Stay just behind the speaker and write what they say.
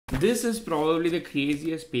This is probably the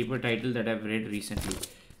craziest paper title that I've read recently.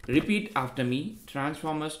 Repeat after me.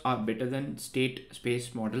 Transformers are better than state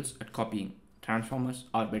space models at copying. Transformers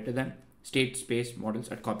are better than state space models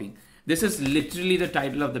at copying. This is literally the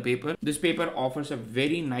title of the paper. This paper offers a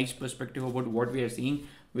very nice perspective about what we are seeing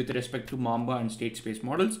with respect to Mamba and state space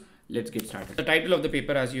models. Let's get started. The title of the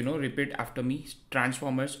paper, as you know, repeat after me.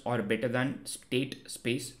 Transformers are better than state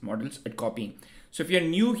space models at copying. So if you're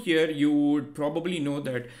new here, you would probably know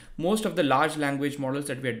that most of the large language models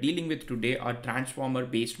that we are dealing with today are transformer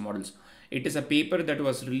based models. It is a paper that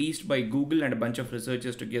was released by Google and a bunch of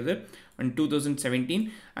researchers together in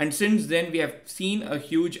 2017. And since then, we have seen a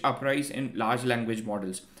huge uprise in large language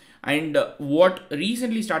models. And what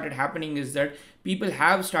recently started happening is that people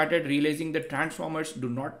have started realizing that transformers do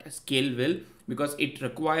not scale well because it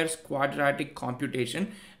requires quadratic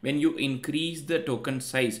computation when you increase the token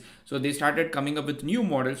size. So they started coming up with new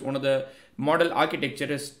models. One of the model architecture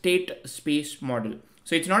is state space model.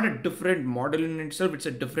 So it's not a different model in itself, it's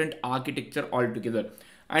a different architecture altogether.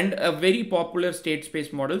 And a very popular state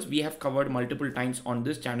space models we have covered multiple times on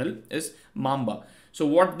this channel is Mamba. So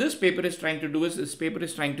what this paper is trying to do is this paper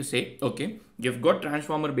is trying to say, okay, you've got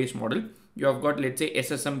transformer based model, you have got, let's say,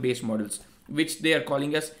 SSM based models, which they are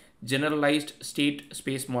calling as generalized state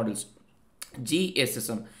space models,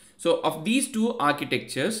 GSSM. So of these two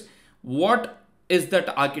architectures, what is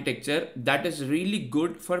that architecture that is really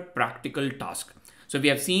good for practical tasks? So we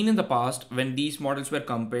have seen in the past when these models were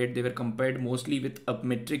compared, they were compared mostly with a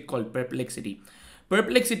metric called perplexity.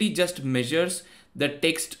 Perplexity just measures the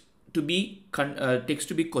text to be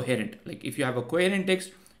coherent. Like if you have a coherent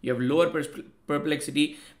text, you have lower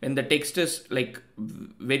perplexity. When the text is like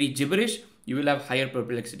very gibberish, you will have higher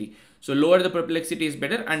perplexity. So lower the perplexity is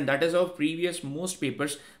better, and that is how previous most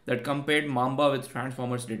papers that compared Mamba with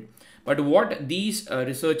transformers did. But what these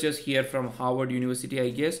researchers here from Harvard University, I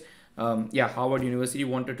guess, Harvard University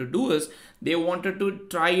wanted to do is they wanted to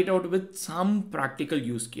try it out with some practical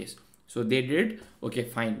use case. So they did, okay,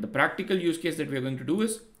 fine. The practical use case that we're going to do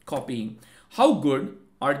is copying. How good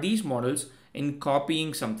are these models in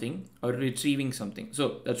copying something or retrieving something?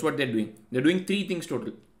 So that's what they're doing. They're doing three things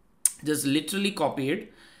total. Just literally copy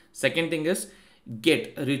it. Second thing is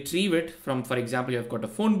retrieve it from, for example, you have got a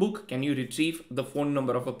phone book. Can you retrieve the phone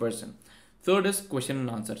number of a person? Third is question and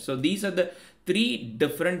answer. So these are the three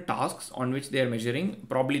different tasks on which they are measuring.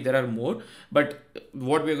 Probably there are more, but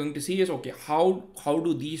what we're going to see is, okay, how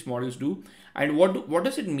do these models do, and what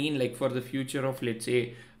does it mean like for the future of, let's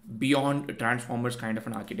say, beyond transformers kind of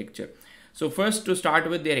an architecture. So first, to start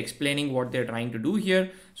with, they're explaining what they're trying to do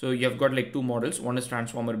here. So you have got like two models. One is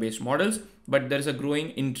transformer based models, but there is a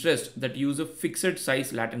growing interest that use a fixed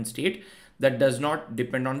size latent state that does not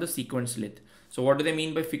depend on the sequence length. So what do they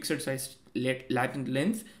mean by fixed size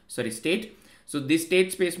latent state? So these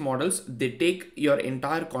state space models, they take your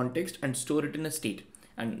entire context and store it in a state.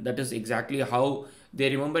 And that is exactly how they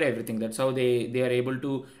remember everything. That's how they are able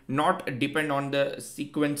to not depend on the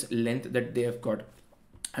sequence length that they have got.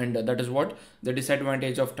 And that is what the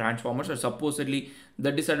disadvantage of transformers, or supposedly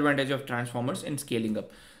the disadvantage of transformers in scaling up.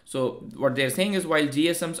 So what they're saying is, while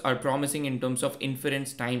GSMs are promising in terms of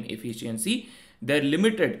inference time efficiency, they're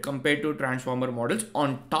limited compared to transformer models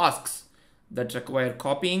on tasks that require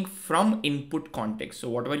copying from input context. So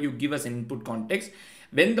whatever you give as input context,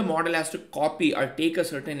 when the model has to copy or take a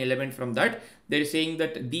certain element from that, they're saying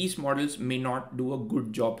that these models may not do a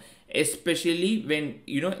good job, especially when,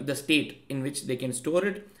 you know, the state in which they can store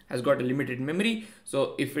it has got a limited memory.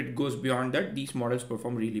 So if it goes beyond that, these models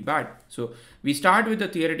perform really bad. So we start with the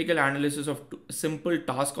theoretical analysis of simple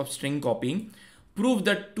task of string copying. Prove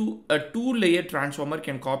that a two-layer transformer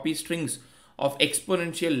can copy strings of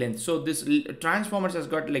exponential length. So this transformers has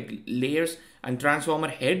got like layers and transformer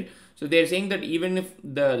head. So they're saying that even if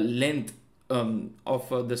the length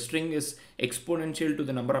of the string is exponential to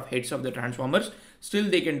the number of heads of the transformers, still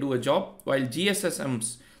they can do a job, while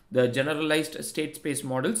GSSMs, the generalized state space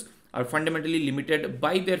models, are fundamentally limited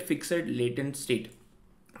by their fixed latent state.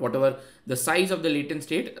 Whatever the size of the latent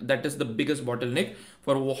state, that is the biggest bottleneck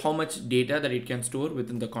for how much data that it can store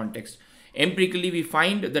within the context. Empirically, we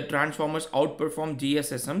find that transformers outperform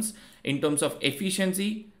GSSMs in terms of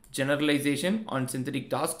efficiency, generalization on synthetic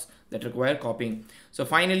tasks that require copying. So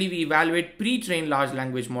finally, we evaluate pre-trained large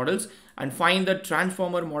language models and find that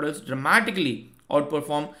transformer models dramatically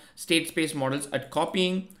outperform state space models at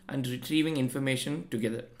copying and retrieving information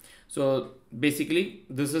together. So basically,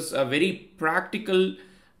 this is a very practical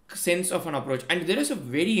sense of an approach. And there is a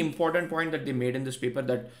very important point that they made in this paper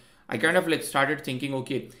that I kind of like started thinking,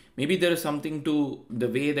 okay, maybe there is something to the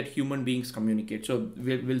way that human beings communicate. So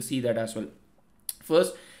we'll see that as well.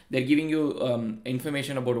 First, they're giving you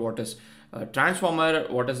information about what is transformer,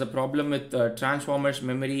 what is the problem with transformers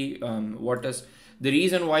memory, what is the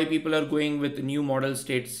reason why people are going with new model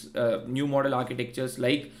states, new model architectures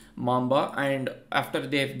like Mamba. And after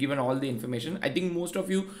they've given all the information, I think most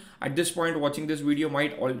of you at this point watching this video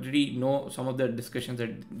might already know some of the discussions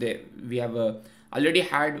that we have already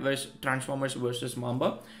had versus transformers versus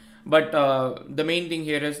Mamba. But the main thing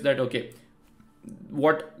here is that, okay,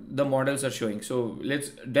 what the models are showing. So let's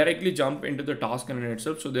directly jump into the task in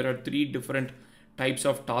itself. So there are three different types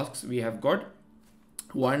of tasks we have got.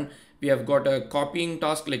 One, we have got a copying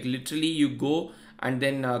task, like literally you go and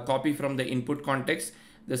then copy from the input context.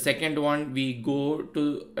 The second one, we go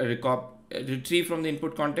to retrieve from the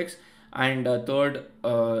input context. And third,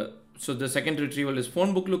 so the second retrieval is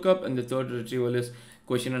phone book lookup, and the third retrieval is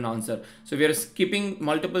question and answer. So we are skipping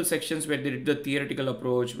multiple sections where they did the theoretical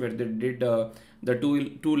approach, where they did the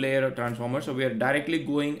two layer transformer. So we are directly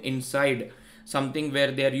going inside something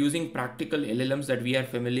where they are using practical LLMs that we are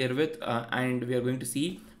familiar with, and we are going to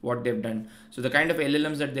see what they've done. So the kind of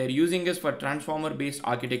LLMs that they're using is for transformer based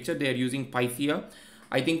architecture. They are using Pythia.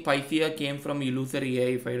 I think Pythia came from Eleuther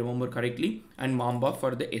AI, if I remember correctly, and Mamba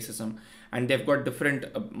for the SSM. And they've got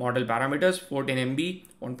different model parameters, 410 MB,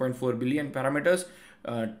 1.4 billion parameters,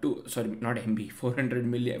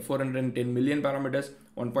 410 million parameters,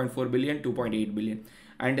 1.4 billion, 2.8 billion.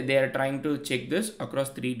 And they are trying to check this across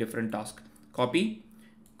three different tasks: copy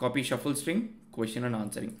shuffle string, question and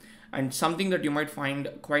answering. And something that you might find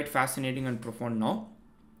quite fascinating and profound now,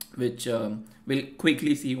 which we'll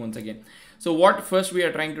quickly see once again. So what first we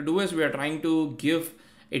are trying to do is we are trying to give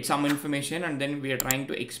it some information, and then we are trying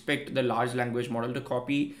to expect the large language model to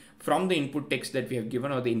copy from the input text that we have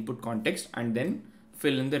given or the input context, and then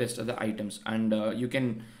fill in the rest of the items. And you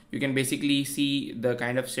can basically see the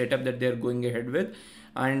kind of setup that they're going ahead with.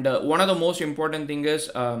 And one of the most important thing is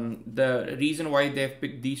the reason why they've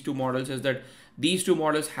picked these two models is that these two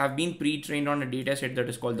models have been pre-trained on a data set that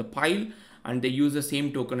is called the pile, and they use the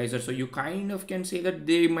same tokenizer. So you kind of can say that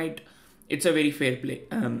it's a very fair play.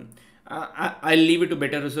 I'll leave it to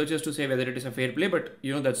better researchers to say whether it is a fair play, but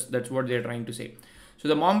you know, that's what they're trying to say. So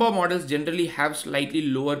the Mamba models generally have slightly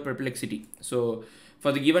lower perplexity. So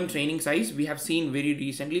for the given training size, we have seen very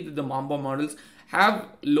recently that the Mamba models have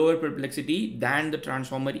lower perplexity than the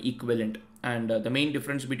transformer equivalent. And the main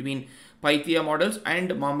difference between Pythia models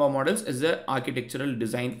and Mamba models is the architectural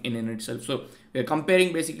design in itself. So we're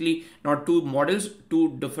comparing basically not two models,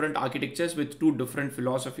 two different architectures with two different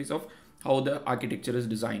philosophies of how the architecture is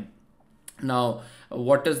designed. Now,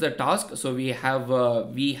 what is the task? So we have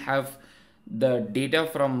the data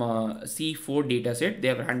from C4 dataset. They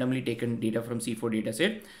have randomly taken data from C4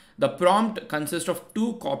 dataset. The prompt consists of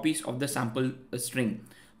two copies of the sample string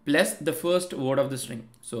plus the first word of the string.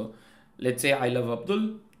 So let's say I love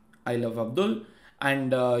Abdul,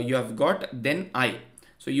 and you have got then I.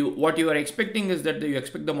 So what you are expecting is that you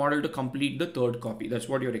expect the model to complete the third copy. That's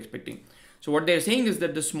what you're expecting. So what they're saying is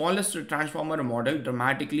that the smallest transformer model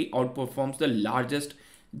dramatically outperforms the largest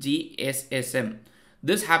GSSM.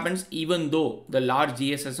 This happens even though the large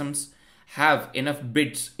GSSMs have enough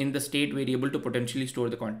bits in the state variable to potentially store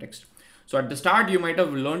the context. So at the start, you might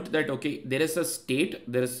have learned that, okay, there is a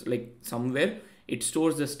state, there is like somewhere it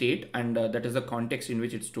stores the state, and that is the context in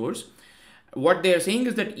which it stores. What they are saying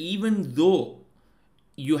is that even though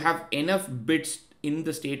you have enough bits in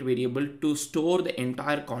the state variable to store the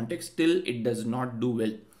entire context, still it does not do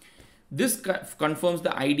well. This confirms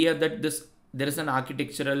the idea that there is an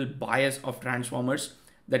architectural bias of transformers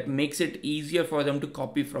that makes it easier for them to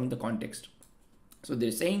copy from the context. So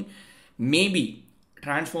they're saying maybe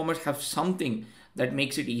transformers have something that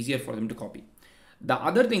makes it easier for them to copy. The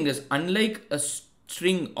other thing is, unlike a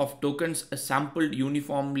string of tokens sampled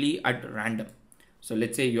uniformly at random. So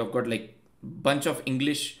let's say you have got like bunch of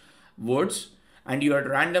English words, and you are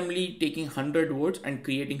randomly taking 100 words and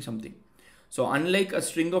creating something. So unlike a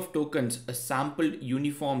string of tokens sampled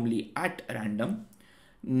uniformly at random,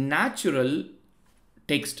 natural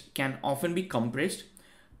text can often be compressed,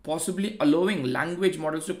 possibly allowing language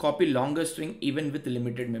models to copy longer string even with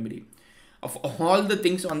limited memory. Of all the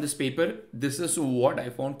things on this paper, this is what I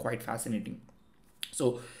found quite fascinating.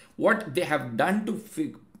 So what they have done to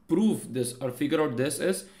prove this or figure out this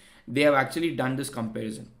is they have actually done this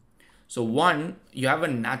comparison. So one, you have a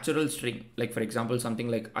natural string, like for example, something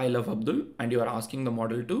like I love Abdul, and you are asking the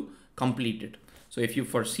model to complete it. So if you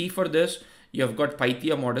foresee for this, you have got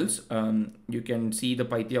Pythia models. You can see the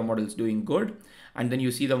Pythia models doing good. And then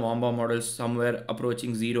you see the Mamba models somewhere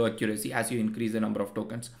approaching zero accuracy as you increase the number of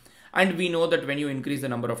tokens. And we know that when you increase the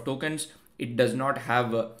number of tokens, it does not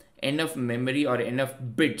have enough memory or enough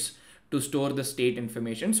bits to store the state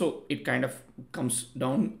information. So it kind of comes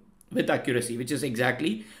down with accuracy, which is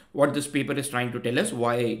exactly what this paper is trying to tell us,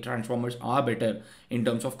 why transformers are better in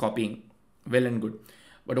terms of copying. Well and good.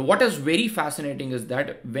 But what is very fascinating is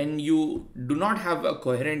that when you do not have a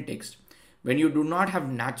coherent text, when you do not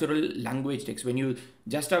have natural language text, when you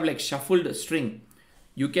just have like shuffled string,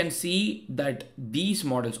 you can see that these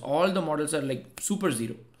models, all the models are like super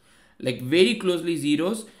zero, like very closely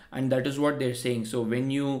zeros, and that is what they're saying. So when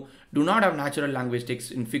you do not have natural language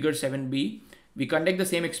text, in figure 7b, we conduct the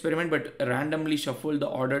same experiment but randomly shuffle the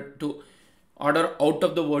order out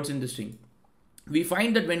of the words in the string. We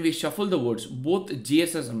find that when we shuffle the words, both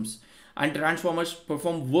GSSMs and transformers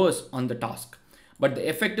perform worse on the task, but the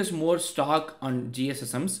effect is more stark on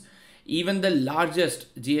GSSMs. Even the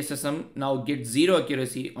largest GSSM now gets zero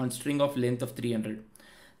accuracy on string of length of 300.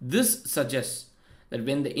 This suggests that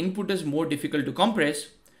when the input is more difficult to compress,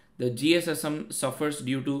 the GSSM suffers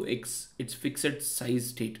due to its fixed size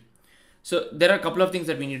state. So there are a couple of things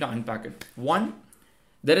that we need to unpack it. One,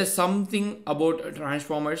 there is something about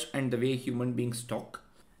transformers and the way human beings talk.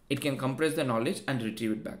 It can compress the knowledge and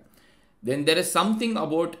retrieve it back. Then there is something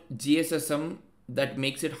about GSSM that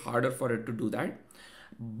makes it harder for it to do that.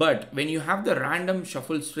 But when you have the random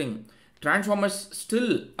shuffle string, transformers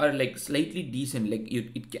still are like slightly decent, like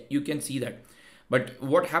you can see that. But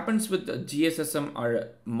what happens with the GSSM or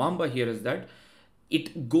Mamba here is that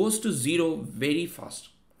it goes to zero very fast.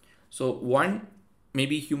 So one,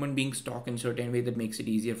 maybe human beings talk in a certain way that makes it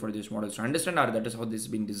easier for these models to understand, or that is how this has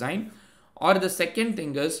been designed. Or the second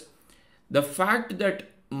thing is the fact that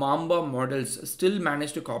Mamba models still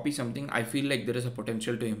manage to copy something. I feel like there is a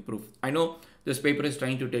potential to improve. I know this paper is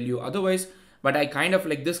trying to tell you otherwise, but I kind of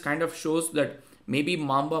like this kind of shows that maybe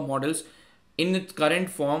Mamba models in its current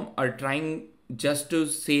form are trying just to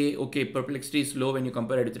say, okay, perplexity is low when you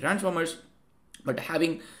compare it with the transformers, but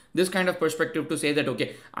having this kind of perspective to say that,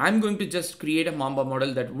 okay, I'm going to just create a Mamba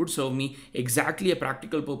model that would serve me exactly a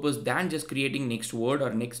practical purpose than just creating next word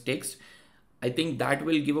or next text. I think that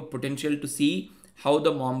will give a potential to see how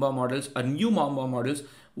the Mamba models or new Mamba models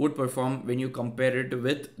would perform when you compare it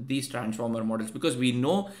with these transformer models, because we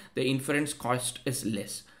know the inference cost is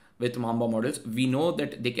less with Mamba models. We know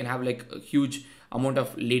that they can have like a huge amount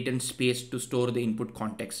of latent space to store the input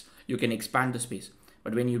context. You can expand the space.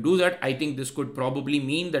 But when you do that, I think this could probably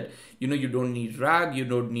mean that, you don't need RAG, you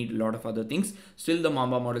don't need a lot of other things. Still, the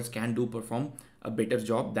Mamba models can perform a better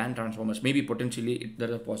job than transformers. Maybe potentially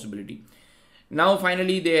there's a possibility. Now,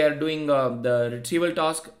 finally, they are doing the retrieval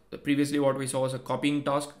task. Previously, what we saw was a copying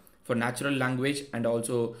task for natural language and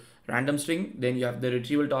also random string. Then you have the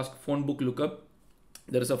retrieval task, phone book lookup.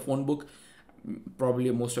 There is a phone book. Probably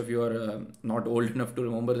most of you are not old enough to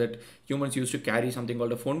remember that humans used to carry something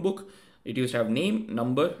called a phone book. It used to have name,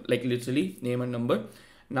 number, like literally name and number.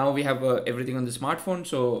 Now we have everything on the smartphone.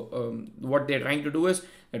 So what they're trying to do is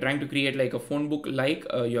they're trying to create like a phone book, like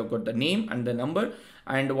you have got the name and the number.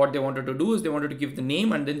 And what they wanted to do is they wanted to give the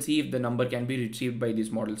name and then see if the number can be retrieved by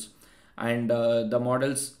these models. And the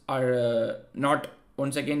models are not,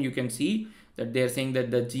 once again, you can see that they're saying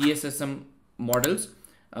that the GSSM models,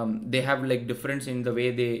 they have like difference in the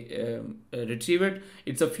way they retrieve it.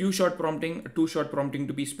 It's a few shot prompting, two shot prompting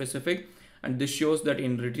to be specific. And this shows that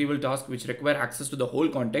in retrieval tasks which require access to the whole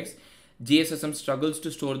context, GSSM struggles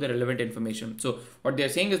to store the relevant information. So what they're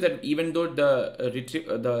saying is that even though the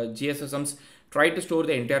GSSMs try to store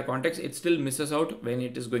the entire context, it still misses out when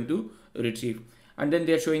it is going to retrieve. And then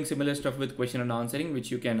they're showing similar stuff with question and answering, which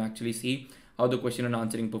you can actually see how the question and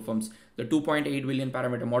answering performs. The 2.8 billion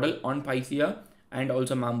parameter model on Pythia and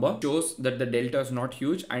also Mamba shows that the delta is not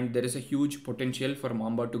huge and there is a huge potential for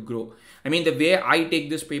Mamba to grow. I mean, the way I take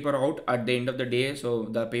this paper out at the end of the day, so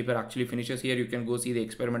the paper actually finishes here, you can go see the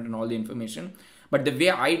experiment and all the information. But the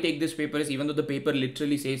way I take this paper is, even though the paper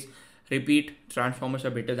literally says, repeat, transformers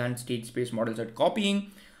are better than state space models at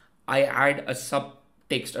copying, I add a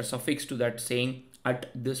subtext or suffix to that saying,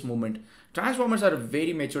 at this moment. Transformers are a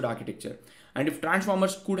very matured architecture. And if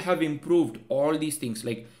transformers could have improved all these things,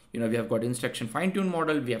 like, we have got instruction fine-tune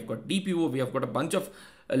model, we have got DPO, we have got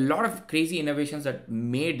a lot of crazy innovations that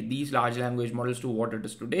made these large language models to what it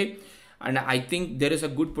is today. And I think there is a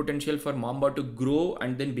good potential for Mamba to grow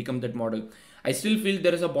and then become that model. I still feel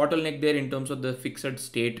there is a bottleneck there in terms of the fixed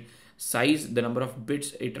state size, the number of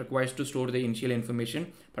bits it requires to store the initial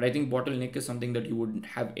information. But I think bottleneck is something that you wouldn't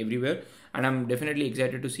have everywhere. And I'm definitely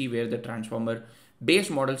excited to see where the transformer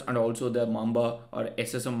based models and also the Mamba or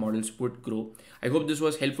SSM models would grow. I hope this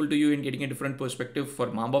was helpful to you in getting a different perspective for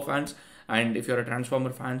Mamba fans. And if you're a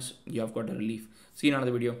transformer fans, you have got a relief. See you in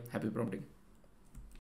another video. Happy prompting.